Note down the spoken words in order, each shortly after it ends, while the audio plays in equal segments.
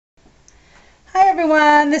Hi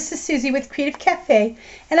everyone, this is Susie with Creative Cafe,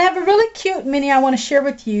 and I have a really cute mini I want to share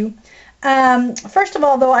with you. First of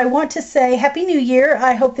all, though, I want to say Happy New Year.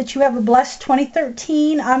 I hope that you have a blessed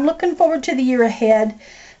 2013. I'm looking forward to the year ahead,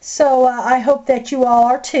 so I hope that you all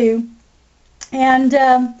are too. And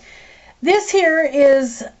this here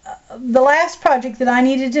is the last project that I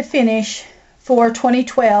needed to finish for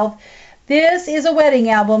 2012. This is a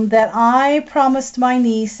wedding album that I promised my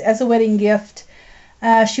niece as a wedding gift.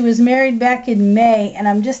 She was married back in May, and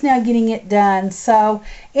I'm just now getting it done. So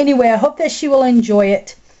anyway, I hope that she will enjoy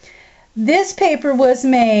it. This paper was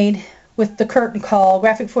made with the curtain call,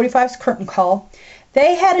 Graphic 45's curtain call.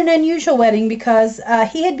 They had an unusual wedding because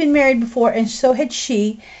he had been married before, and so had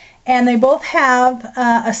she, and they both have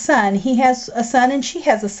a son. He has a son, and she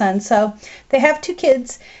has a son, so they have two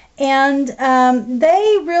kids, and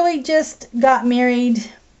they really just got married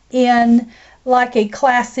in like a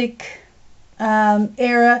classic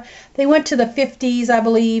era. They went to the 50s, I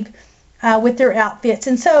believe, with their outfits,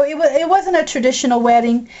 and so it wasn't a traditional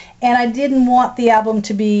wedding, and I didn't want the album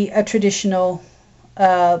to be a traditional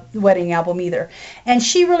wedding album either. And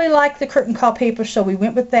she really liked the curtain call paper, so we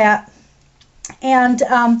went with that. And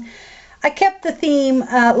I kept the theme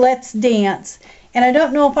Let's Dance, and I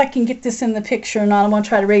don't know if I can get this in the picture or not. I'm going to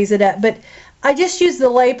try to raise it up, but I just used the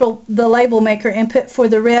label maker and put For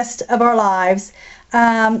the Rest of Our Lives.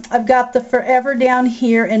 I've got the Forever down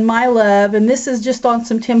here in My Love, and this is just on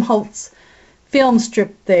some Tim Holtz film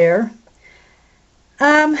strip there.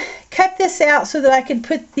 Cut this out so that I could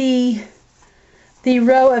put the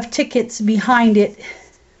row of tickets behind it.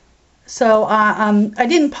 So I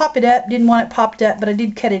didn't pop it up, didn't want it popped up, but I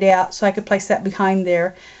did cut it out so I could place that behind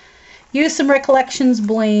there. Use some Recollections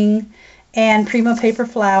bling and Primo paper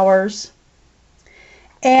flowers.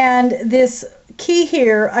 And this key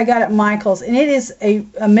here I got at Michael's, and it is a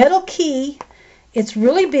metal key. It's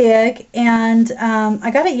really big, and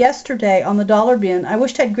I got it yesterday on the dollar bin. I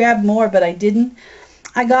wished I'd grabbed more, but I didn't.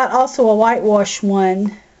 I got also a whitewash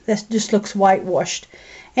one that just looks whitewashed.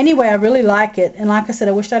 Anyway, I really like it, and like I said,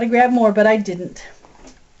 I wished I'd have grabbed more, but I didn't.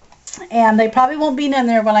 And they probably won't be in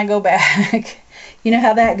there when I go back. You know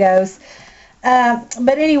how that goes.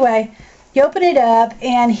 But anyway, you open it up,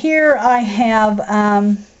 and here I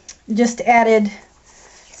have just added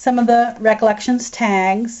some of the Recollections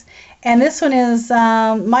tags. And this one is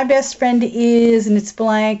My Best Friend Is, and it's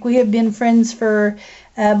blank. We have been friends for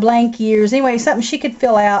blank years. Anyway, something she could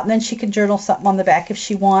fill out, and then she could journal something on the back if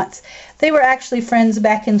she wants. They were actually friends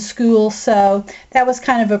back in school, so that was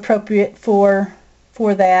kind of appropriate for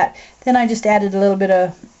that. Then I just added a little bit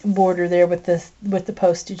of border there with the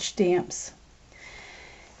postage stamps.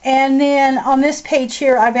 And then on this page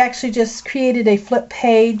here, I've actually just created a flip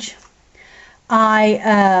page.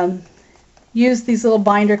 I used these little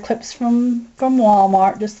binder clips from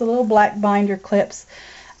Walmart, just the little black binder clips.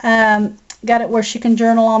 Got it where she can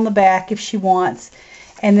journal on the back if she wants.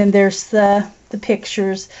 And then there's the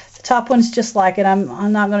pictures. The top one's just like it.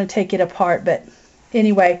 I'm not going to take it apart, but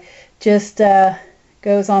anyway, just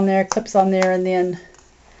goes on there, clips on there, and then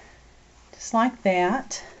just like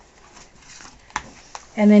that.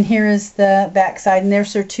 And then here is the back side, and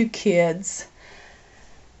there's her two kids.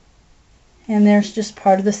 And there's just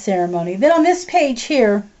part of the ceremony. Then on this page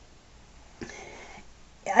here,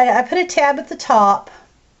 I put a tab at the top,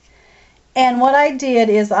 and what I did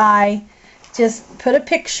is I just put a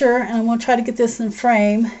picture, and I'm going to try to get this in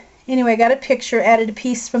frame. Anyway, I got a picture, added a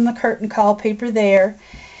piece from the curtain call paper there,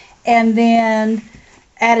 and then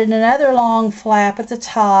added another long flap at the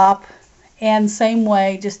top, and same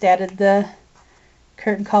way, just added the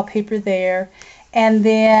curtain call paper there. And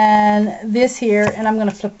then this here, and I'm going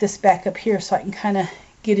to flip this back up here so I can kind of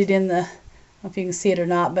get it in the, I don't know if you can see it or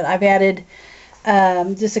not, but I've added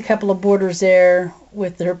just a couple of borders there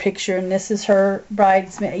with her picture, and this is her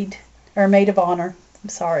bridesmaid, or maid of honor, I'm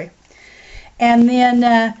sorry. And then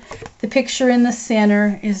the picture in the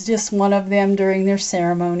center is just one of them during their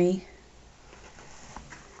ceremony.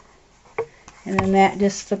 And then that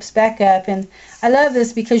just flips back up, and I love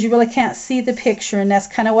this because you really can't see the picture, and that's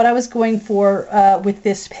kind of what I was going for with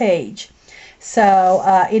this page. So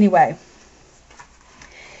anyway,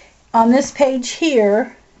 on this page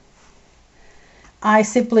here, I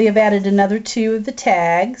simply have added another two of the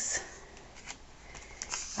tags.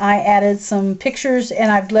 I added some pictures,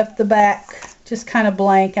 and I've left the back just kind of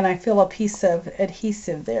blank, and I feel a piece of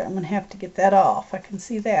adhesive there. I'm going to have to get that off. I can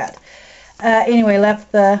see that. Anyway,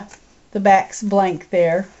 left the back's blank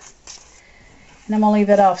there, and I'm going to leave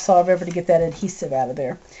that off so I'll be able to get that adhesive out of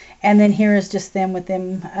there. And then here is just them with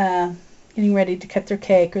them getting ready to cut their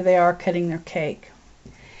cake, or they are cutting their cake.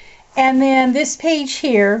 And then this page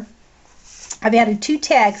here I've added 2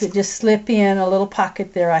 tags that just slip in a little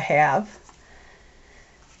pocket there I have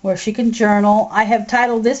where she can journal. I have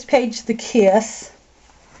titled this page The Kiss.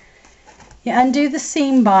 You undo the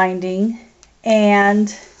seam binding,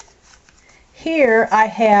 and here I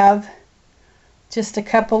have just a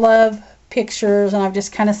couple of pictures, and I've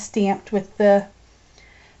just kind of stamped with the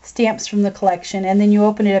stamps from the collection. And then you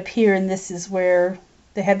open it up here, and this is where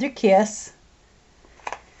they had their kiss.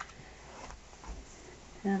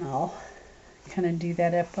 And I'll kind of do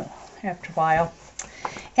that up after a while.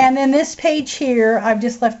 And then this page here, I've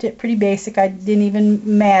just left it pretty basic. I didn't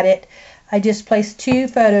even mat it. I just placed 2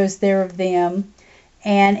 photos there of them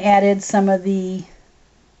and added some of the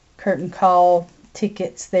curtain call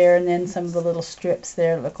tickets there, and then some of the little strips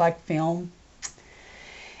there that look like film.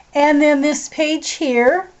 And then this page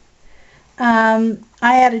here, I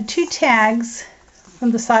added 2 tags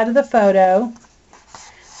from the side of the photo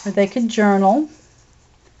where they could journal.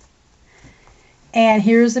 And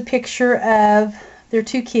here's a picture of their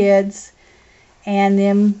 2 kids and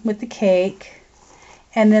them with the cake.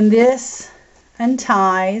 And then this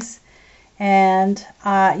unties, and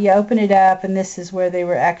you open it up, and this is where they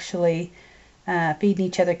were actually feeding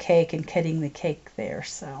each other cake and cutting the cake there.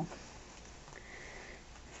 So,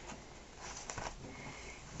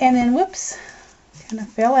 and then whoops, kind of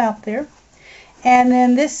fell out there. And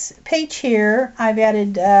then this page here, I've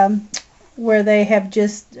added where they have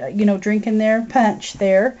just drinking their punch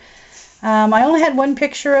there. I only had 1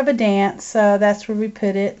 picture of a dance, so that's where we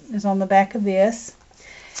put it, is on the back of this.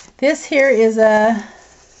 This here is a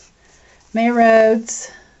May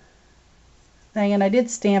Rhodes thing, and I did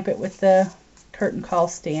stamp it with the curtain call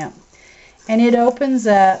stamp. And it opens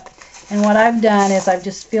up, and what I've done is I've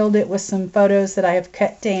just filled it with some photos that I have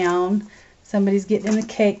cut down. Somebody's getting the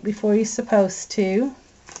cake before he's supposed to.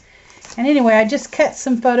 And anyway, I just cut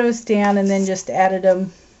some photos down and then just added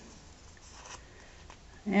them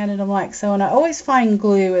like so. And I always find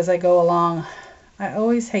glue as I go along. I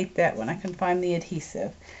always hate that when I can find the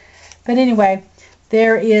adhesive. But anyway,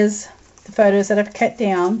 there is the photos that I've cut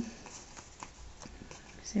down.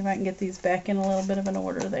 See if I can get these back in a little bit of an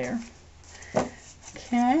order there.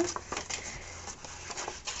 Okay.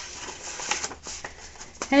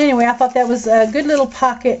 And anyway, I thought that was a good little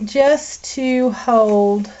pocket just to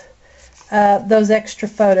hold those extra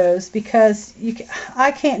photos, because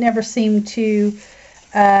I can't never seem to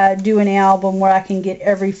do an album where I can get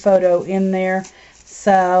every photo in there.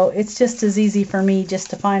 So it's just as easy for me just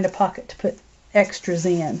to find a pocket to put extras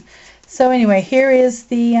in. So anyway, here is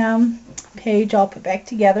the page I'll put back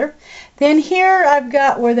together. Then here I've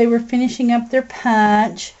got where they were finishing up their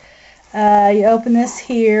punch. You open this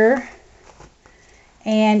here,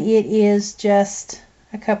 and it is just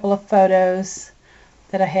a couple of photos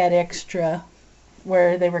that I had extra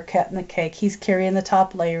where they were cutting the cake. He's carrying the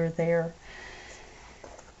top layer there.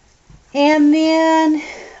 And then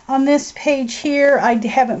on this page here, I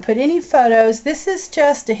haven't put any photos. This is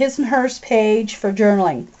just a his and hers page for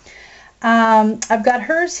journaling. I've got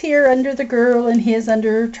hers here under the girl and his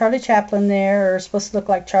under Charlie Chaplin there, or supposed to look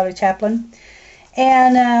like Charlie Chaplin.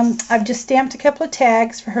 And I've just stamped a couple of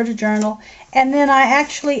tags for her to journal. And then I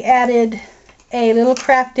actually added a little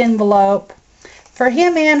craft envelope for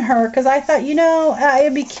him and her, because I thought,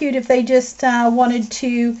 it'd be cute if they just wanted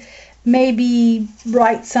to maybe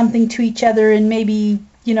write something to each other, and maybe,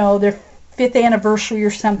 their 5th anniversary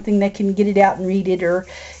or something, they can get it out and read it, or,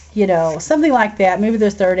 something like that. Maybe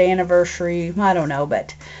their 3rd anniversary, I don't know.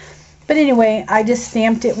 But anyway, I just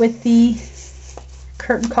stamped it with the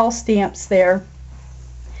curtain call stamps there.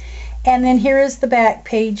 And then here is the back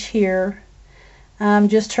page here.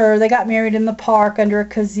 Just her. They got married in the park under a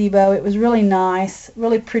gazebo. It was really nice.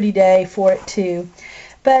 Really pretty day for it too.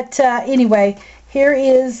 But anyway, here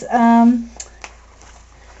is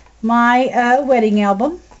my wedding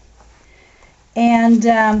album. And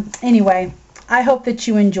anyway, I hope that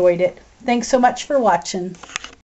you enjoyed it. Thanks so much for watching.